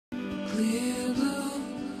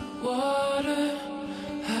I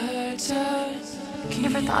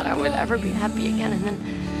never thought I would ever be happy again,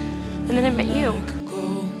 and then I met you.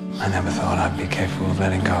 I never thought I'd be capable of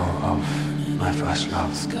letting go of my first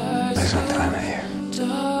love. It was until I met you.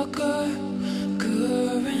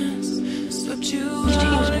 You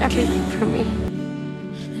changed everything for me.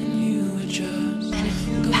 And if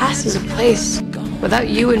the past is a place without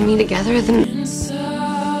you and me together, then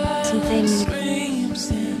something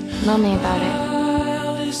lonely about it.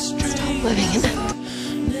 Stop living in it.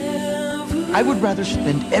 I would rather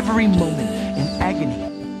spend every moment in agony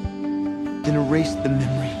than erase the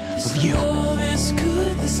memory of you.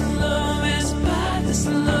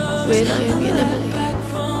 Wait, I am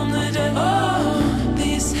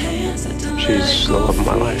She's the love of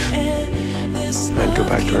my life. I'd go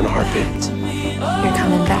back to her in a heartbeat. You're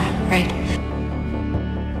coming back, right?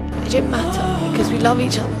 It didn't matter because we love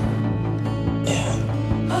each other. Yeah.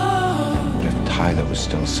 But if Tyler was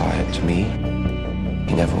still silent to me,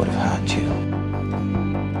 he never would have hurt you.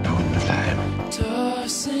 I wouldn't have let him.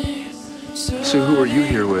 So who are you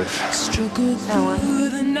here with? No one.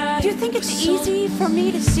 Do you think it's easy for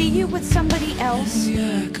me to see you with somebody else?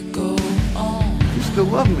 You still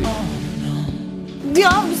love me?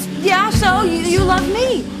 Yeah, so you love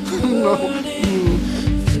me. No.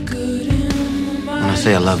 When I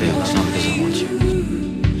say I love you, it's not because I want you.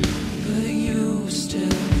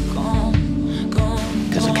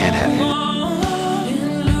 Because I can't have you.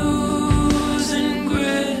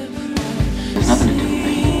 There's nothing to do with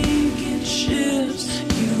me.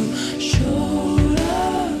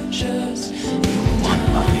 One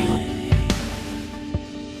Buffy.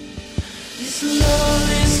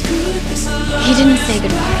 He didn't say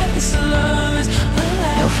goodbye.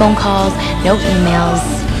 No phone calls, no emails,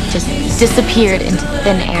 just disappeared into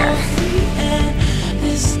thin air.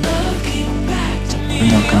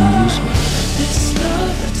 You're not gonna lose me.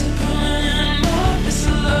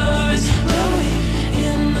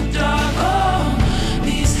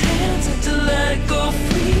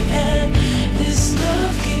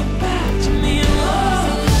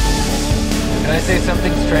 Can I say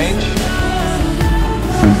something strange?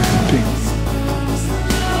 I'm happy.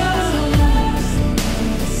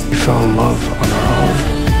 We fell in love on our own.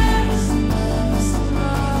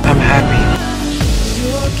 I'm happy.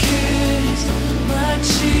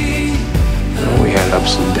 We had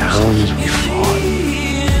ups and downs, we fought.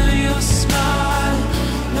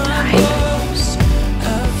 Died.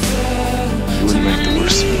 You wouldn't make the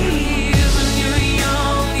worst of it.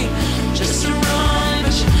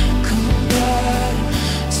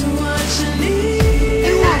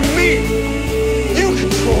 You are me! You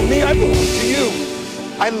control me, I belong to you.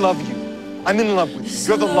 I love you. I'm in love with you.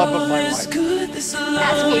 You're the love of my life. Ask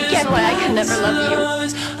me again why I could never love you.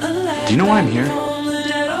 Do you know why I'm here?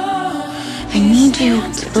 I need you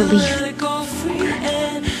to believe.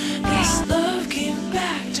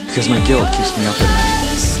 Because my guilt keeps me up at night.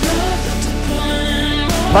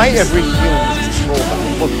 My every feeling is controlled by the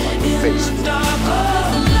look on your face.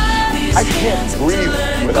 I can't breathe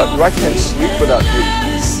without you. I can't sleep without you.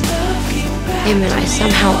 Damon, I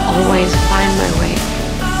somehow always find my way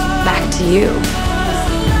back to you.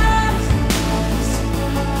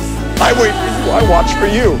 I wait for you. I watch for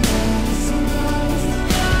you.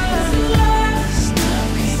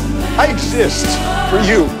 I exist for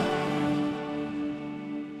you.